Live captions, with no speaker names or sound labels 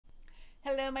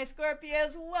Hello, my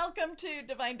Scorpios. Welcome to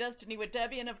Divine Destiny with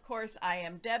Debbie. And of course, I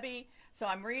am Debbie. So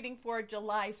I'm reading for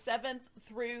July 7th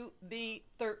through the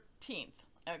 13th.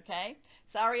 Okay.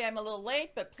 Sorry I'm a little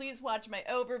late, but please watch my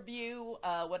overview.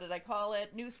 What did I call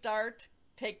it? New start,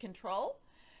 take control.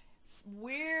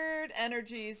 Weird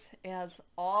energies as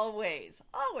always.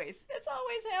 It's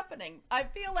always happening. I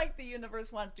feel like the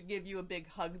universe wants to give you a big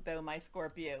hug though, my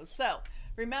Scorpios. So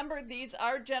remember, these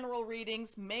are general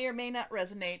readings, may or may not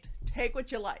resonate. Take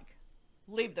what you like,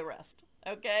 leave the rest.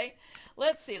 Okay,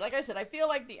 let's see. Like I said, I feel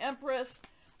like the Empress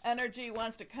energy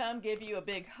wants to come give you a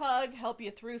big hug, help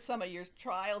you through some of your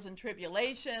trials and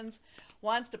tribulations,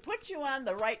 wants to put you on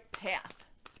the right path.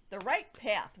 The right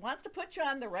path, wants to put you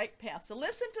on the right path. So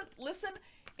listen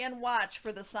and watch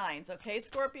for the signs, okay,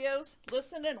 Scorpios?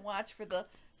 Listen and watch for the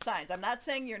signs. I'm not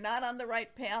saying you're not on the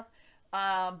right path,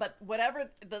 but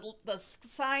whatever the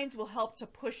signs will help to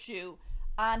push you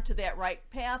onto that right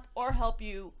path or help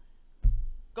you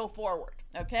go forward,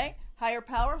 okay? Higher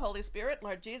power, Holy Spirit,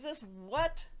 Lord Jesus,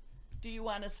 what do you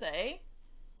want to say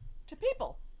to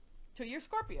people, to your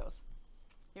Scorpios?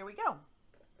 Here we go.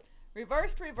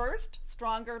 Reversed,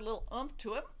 stronger, little oomph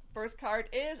to it. First card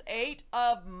is 8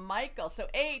 of Michael. So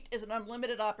 8 is an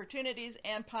unlimited opportunities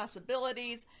and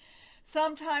possibilities.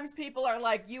 Sometimes people are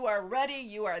like, you are ready,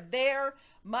 you are there.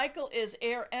 Michael is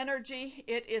air energy.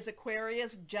 It is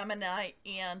Aquarius, Gemini,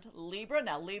 and Libra.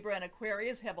 Now, Libra and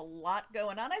Aquarius have a lot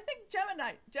going on. I think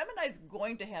Gemini is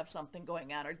going to have something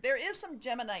going on. Or there is some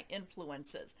Gemini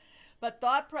influences. But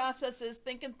thought processes,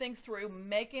 thinking things through,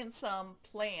 making some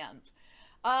plans.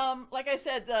 Like I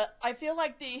said, I feel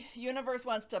like the universe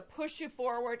wants to push you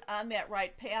forward on that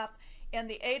right path. And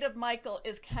the 8 of Michael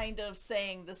is kind of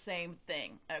saying the same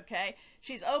thing, okay?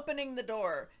 She's opening the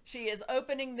door. She is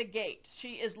opening the gate.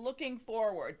 She is looking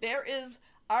forward. There is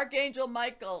Archangel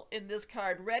Michael in this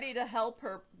card ready to help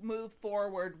her move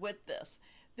forward with this.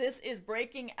 This is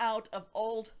breaking out of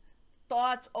old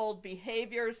thoughts, old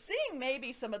behaviors, seeing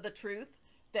maybe some of the truth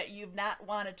that you've not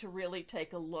wanted to really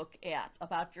take a look at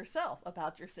about yourself,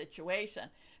 about your situation.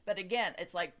 But again,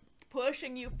 it's like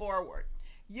pushing you forward.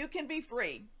 You can be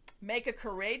free. Make a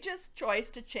courageous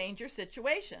choice to change your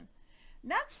situation.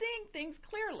 Not seeing things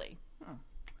clearly.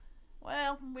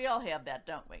 Well, we all have that,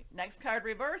 don't we? Next card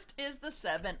reversed is the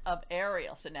 7 of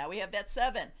Ariel. So now we have that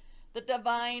 7. The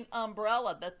divine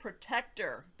umbrella, the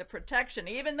protector, the protection.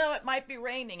 Even though it might be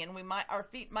raining and our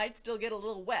feet might still get a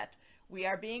little wet, we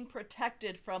are being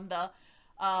protected from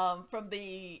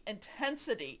the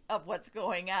intensity of what's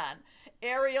going on.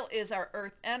 Ariel is our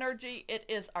earth energy. It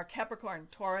is our Capricorn,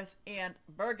 Taurus, and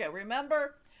Virgo.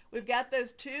 Remember, we've got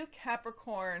those 2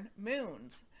 Capricorn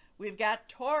moons. We've got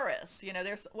Taurus. You know,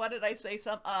 there's, what did I say?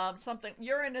 Something,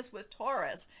 Uranus with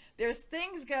Taurus. There's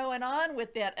things going on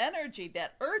with that energy,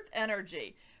 that earth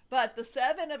energy. But the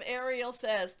 7 of Ariel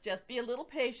says, just be a little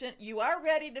patient. You are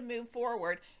ready to move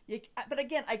forward. But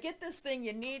again, I get this thing,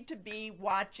 you need to be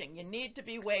watching. You need to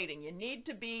be waiting. You need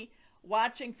to be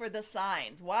watching for the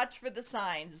signs. Watch for the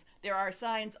signs. There are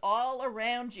signs all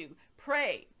around you.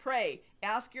 Pray, pray.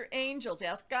 Ask your angels.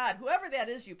 Ask God. Whoever that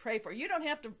is you pray for. You don't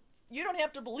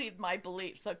have to believe my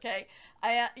beliefs, okay?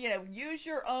 Use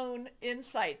your own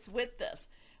insights with this.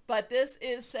 But this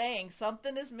is saying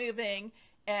something is moving.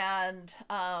 And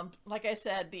like I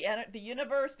said, the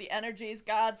universe, the energies,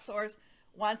 God, source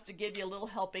wants to give you a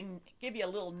little give you a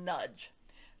little nudge.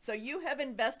 So you have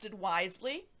invested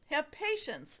wisely, have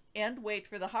patience, and wait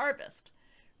for the harvest.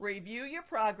 Review your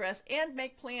progress and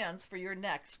make plans for your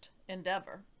next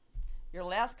endeavor. Your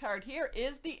last card here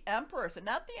is the Emperor. So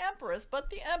not the Empress, but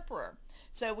the Emperor.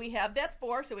 So we have that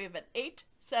 4. So we have an 8,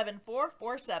 7, 4,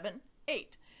 4, 7,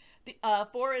 8. The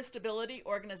 4 is stability,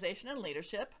 organization, and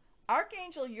leadership.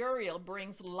 Archangel Uriel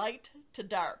brings light to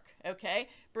dark, okay?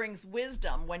 Brings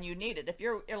wisdom when you need it. If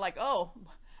you're like, oh,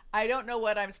 I don't know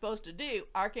what I'm supposed to do,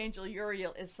 Archangel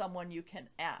Uriel is someone you can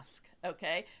ask,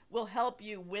 okay? Will help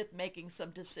you with making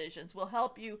some decisions. Will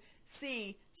help you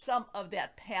see some of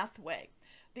that pathway.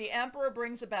 The Emperor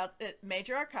brings about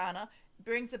major arcana,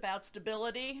 brings about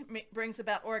stability, brings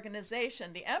about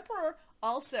organization. The Emperor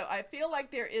also, I feel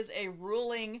like there is a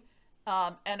ruling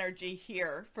energy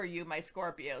here for you, my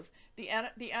Scorpios.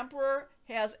 The Emperor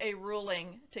has a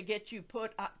ruling to get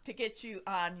you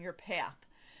on your path.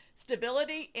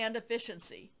 Stability and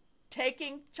efficiency,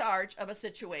 taking charge of a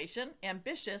situation,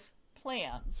 ambitious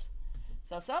plans.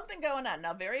 So something going on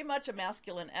now. Very much a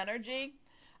masculine energy.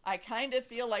 I kind of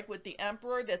feel like with the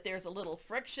Emperor that there's a little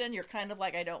friction. You're kind of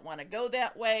like, I don't want to go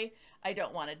that way. I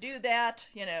don't want to do that.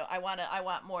 You know, I want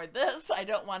more of this. I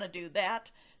don't want to do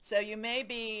that. So you may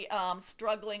be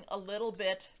struggling a little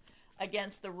bit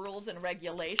against the rules and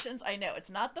regulations. I know it's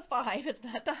not the 5, it's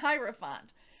not the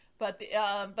Hierophant, but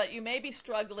you may be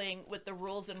struggling with the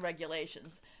rules and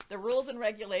regulations. The rules and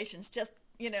regulations just,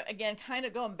 again, kind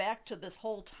of going back to this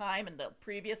whole time and the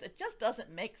previous, it just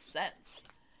doesn't make sense.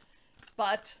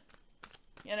 But,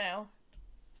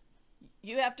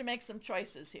 you have to make some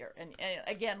choices here. And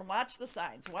again, watch the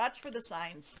signs. Watch for the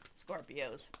signs,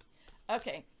 Scorpios.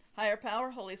 Okay, higher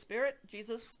power, Holy Spirit,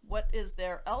 Jesus, what is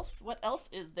there else? What else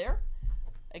is there?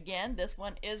 Again, this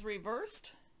one is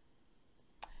reversed.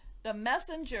 The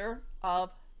messenger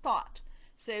of thought.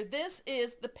 So this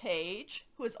is the page,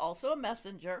 who is also a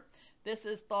messenger. This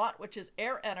is thought, which is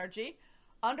air energy.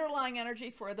 Underlying energy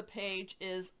for the page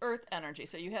is earth energy.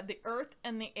 So you have the earth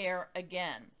and the air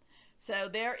again. So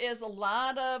there is a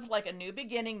lot of like a new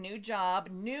beginning, new job,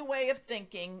 new way of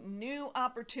thinking, new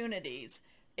opportunities.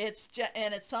 It's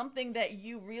something that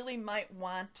you really might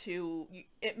want to,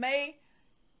 it may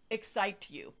excite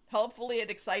you. Hopefully it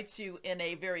excites you in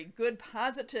a very good,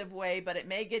 positive way, but it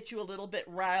may get you a little bit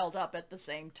riled up at the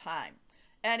same time.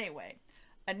 Anyway,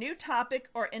 a new topic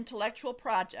or intellectual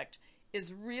project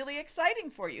is really exciting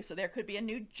for you. So there could be a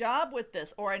new job with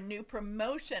this, or a new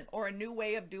promotion, or a new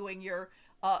way of doing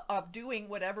doing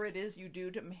whatever it is you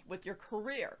do with your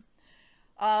career.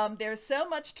 There's so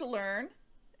much to learn.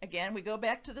 Again, we go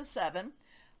back to the 7.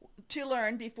 To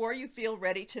learn before you feel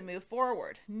ready to move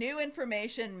forward. New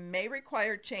information may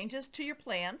require changes to your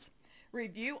plans.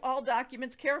 Review all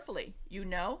documents carefully.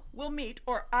 Will meet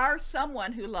or are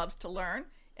someone who loves to learn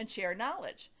and share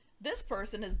knowledge. This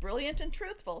person is brilliant and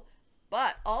truthful,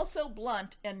 but also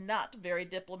blunt and not very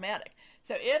diplomatic.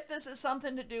 So if this is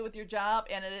something to do with your job,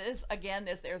 and it is, again,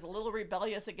 there's a little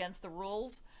rebellious against the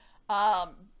rules,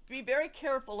 be very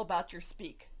careful about your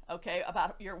speak. Okay,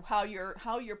 about how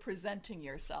you're presenting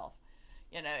yourself.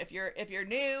 If you're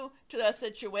new to the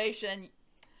situation,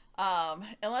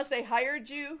 unless they hired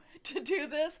you to do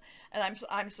this, and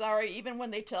I'm sorry, even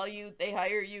when they tell you they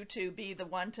hire you to be the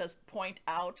one to point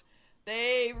out,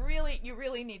 you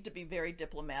really need to be very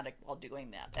diplomatic while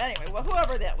doing that. Anyway, well,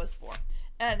 whoever that was for.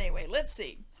 Anyway, let's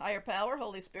see. Higher power,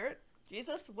 Holy Spirit,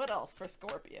 Jesus. What else for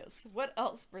Scorpios? What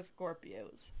else for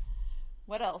Scorpios?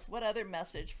 What else? What other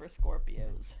message for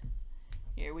Scorpios?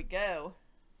 Here we go.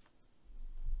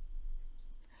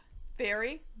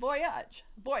 Fairy voyage.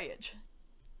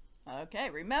 Okay,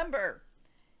 remember,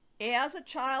 as a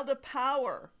child of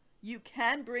power, you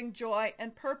can bring joy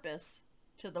and purpose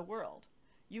to the world.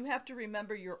 You have to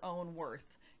remember your own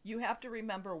worth. You have to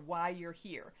remember why you're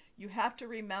here. You have to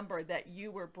remember that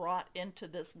you were brought into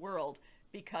this world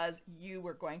because you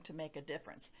were going to make a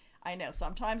difference. I know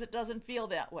sometimes it doesn't feel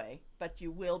that way, but you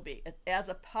will be. As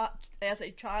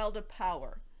a child of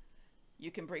power, you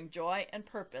can bring joy and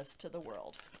purpose to the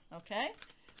world. Okay?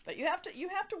 But you have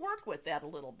to work with that a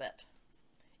little bit.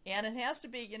 And it has to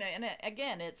be, and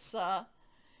again, it's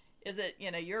is it,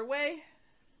 your way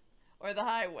or the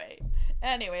highway?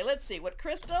 Anyway, let's see what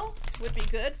crystal would be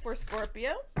good for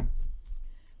Scorpio.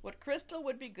 What crystal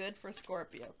would be good for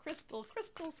Scorpio? Crystal,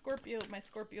 Scorpio, my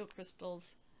Scorpio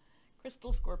crystals.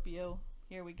 Crystal, Scorpio.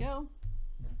 Here we go.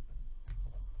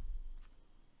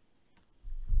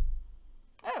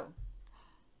 Oh.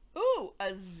 Ooh,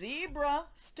 a zebra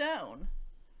stone.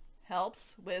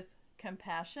 Helps with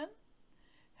compassion.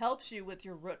 Helps you with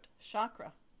your root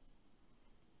chakra.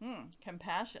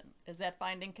 Compassion. Is that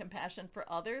finding compassion for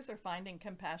others or finding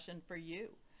compassion for you?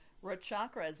 Root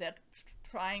chakra, is that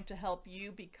trying to help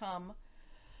you become,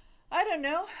 I don't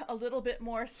know, a little bit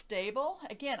more stable?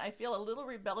 Again, I feel a little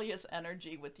rebellious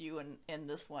energy with you in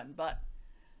this one, but,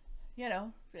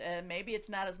 maybe it's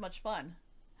not as much fun.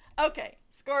 Okay,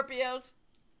 Scorpios,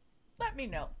 let me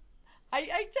know.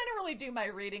 I generally do my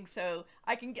reading, so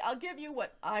I'll give you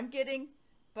what I'm getting,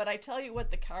 but I tell you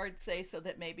what the cards say so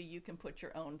that maybe you can put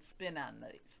your own spin on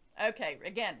these. Okay,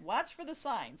 again, watch for the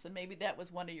signs, and maybe that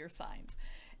was one of your signs.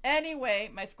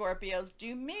 Anyway, my Scorpios,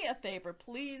 do me a favor.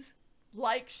 Please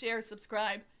like, share,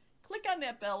 subscribe. Click on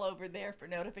that bell over there for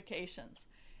notifications.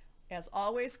 As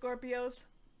always, Scorpios,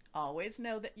 always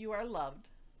know that you are loved.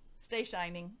 Stay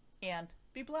shining and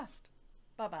be blessed.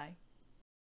 Bye-bye.